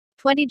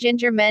20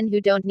 ginger men who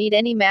don't need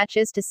any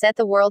matches to set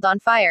the world on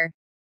fire.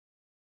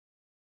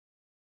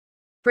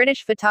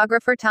 British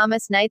photographer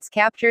Thomas Knights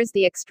captures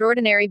the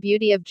extraordinary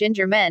beauty of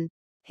ginger men.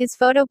 His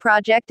photo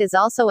project is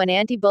also an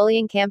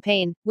anti-bullying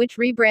campaign, which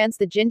rebrands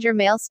the ginger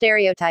male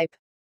stereotype.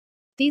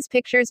 These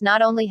pictures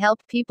not only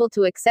helped people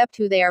to accept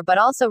who they are but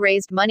also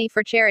raised money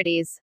for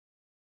charities.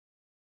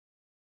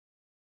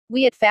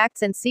 We at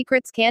Facts and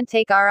Secrets can't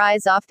take our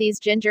eyes off these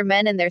ginger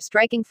men and their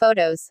striking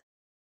photos.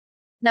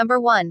 Number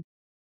 1.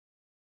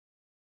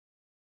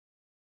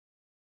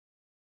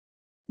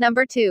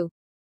 Number 2.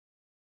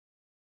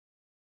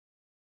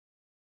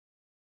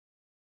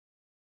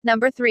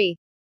 Number 3.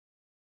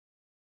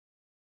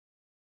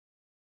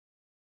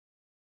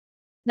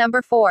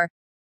 Number 4.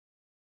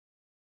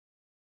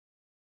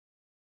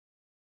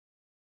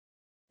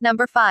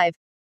 Number 5.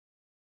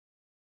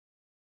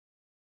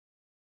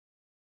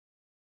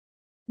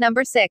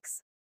 Number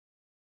 6.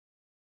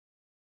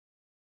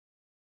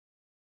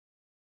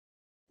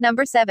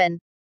 Number 7.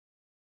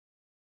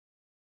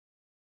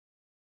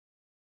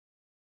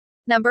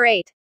 Number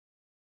 8.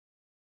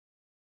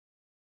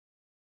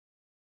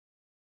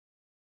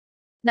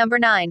 Number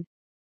 9.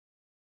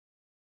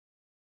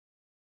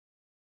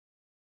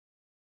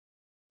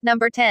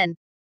 Number 10.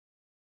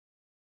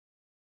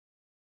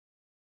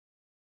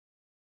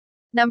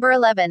 Number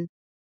 11.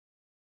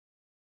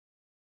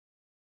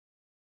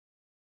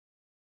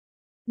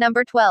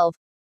 Number 12.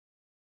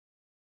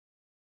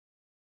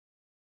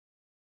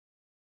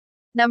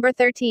 Number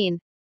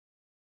 13.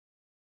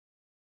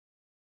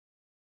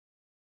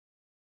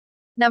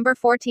 Number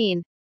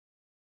 14.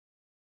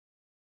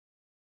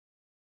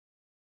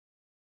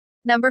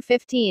 Number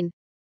 15.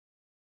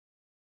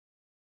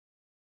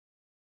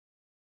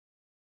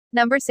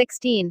 Number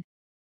 16.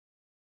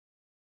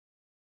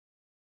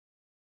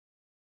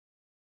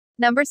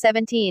 Number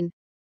 17.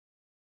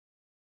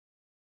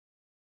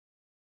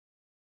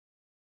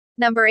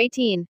 Number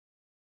 18.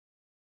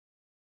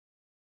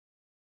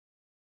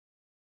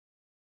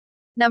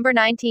 Number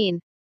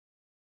 19.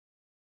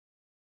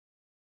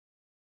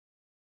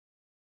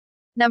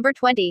 Number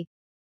 20.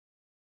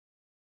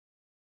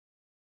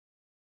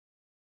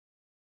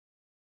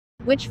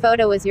 Which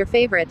photo is your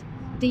favorite?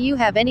 Do you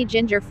have any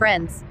ginger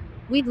friends?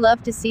 We'd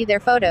love to see their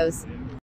photos.